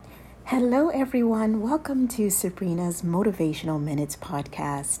Hello, everyone. Welcome to Sabrina's Motivational Minutes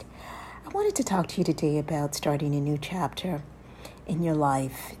podcast. I wanted to talk to you today about starting a new chapter in your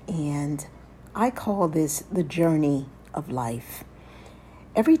life, and I call this the journey of life.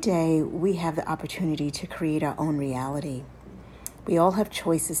 Every day, we have the opportunity to create our own reality. We all have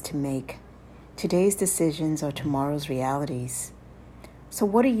choices to make. Today's decisions are tomorrow's realities. So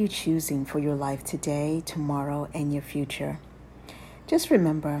what are you choosing for your life today, tomorrow, and your future? Just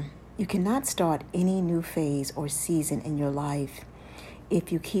remember, you cannot start any new phase or season in your life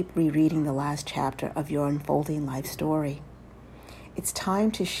if you keep rereading the last chapter of your unfolding life story. It's time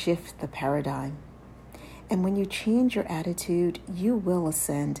to shift the paradigm. And when you change your attitude, you will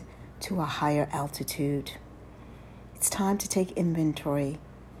ascend to a higher altitude. It's time to take inventory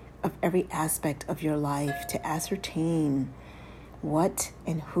of every aspect of your life to ascertain what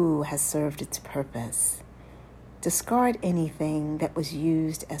and who has served its purpose. Discard anything that was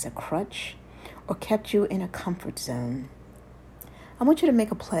used as a crutch or kept you in a comfort zone. I want you to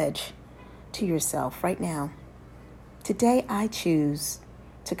make a pledge to yourself right now. Today I choose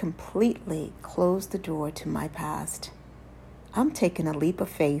to completely close the door to my past. I'm taking a leap of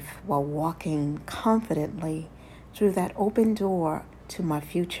faith while walking confidently through that open door to my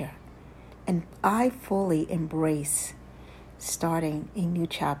future. And I fully embrace starting a new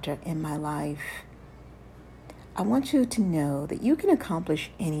chapter in my life. I want you to know that you can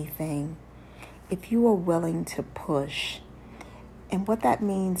accomplish anything if you are willing to push. And what that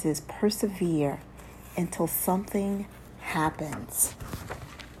means is persevere until something happens.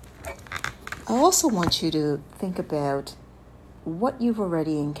 I also want you to think about what you've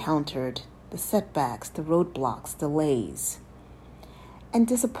already encountered, the setbacks, the roadblocks, delays, and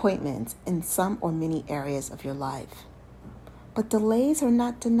disappointments in some or many areas of your life. But delays are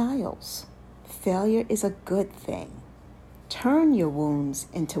not denials. Failure is a good thing. Turn your wounds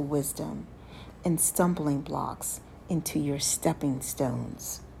into wisdom and stumbling blocks into your stepping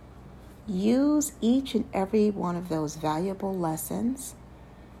stones. Use each and every one of those valuable lessons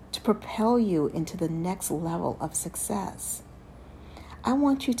to propel you into the next level of success. I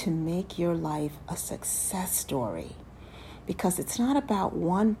want you to make your life a success story because it's not about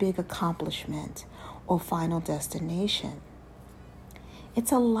one big accomplishment or final destination.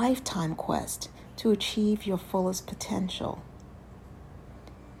 It's a lifetime quest to achieve your fullest potential.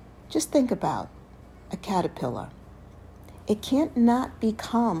 Just think about a caterpillar. It can't not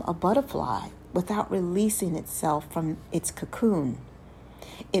become a butterfly without releasing itself from its cocoon.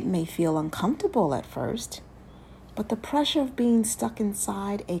 It may feel uncomfortable at first, but the pressure of being stuck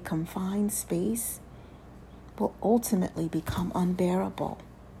inside a confined space will ultimately become unbearable.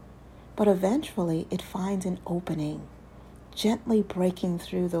 But eventually it finds an opening, gently breaking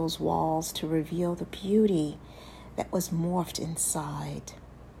through those walls to reveal the beauty that was morphed inside.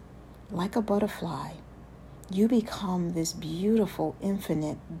 Like a butterfly, you become this beautiful,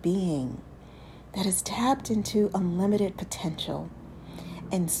 infinite being that has tapped into unlimited potential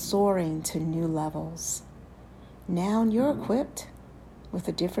and soaring to new levels. Now you're equipped with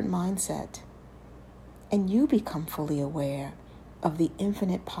a different mindset, and you become fully aware of the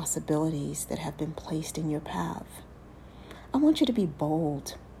infinite possibilities that have been placed in your path. I want you to be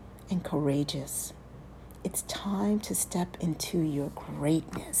bold and courageous. It's time to step into your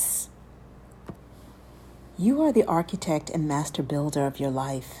greatness. You are the architect and master builder of your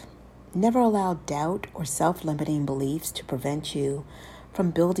life. Never allow doubt or self-limiting beliefs to prevent you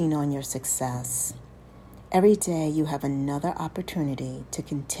from building on your success. Every day you have another opportunity to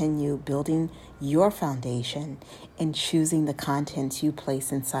continue building your foundation and choosing the contents you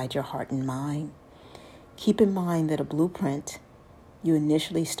place inside your heart and mind. Keep in mind that a blueprint you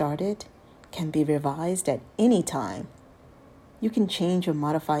initially started can be revised at any time. You can change or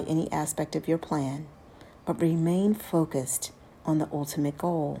modify any aspect of your plan, but remain focused on the ultimate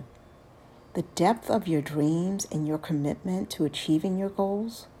goal. The depth of your dreams and your commitment to achieving your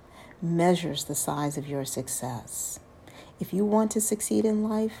goals measures the size of your success. If you want to succeed in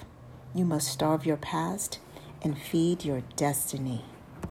life, you must starve your past and feed your destiny.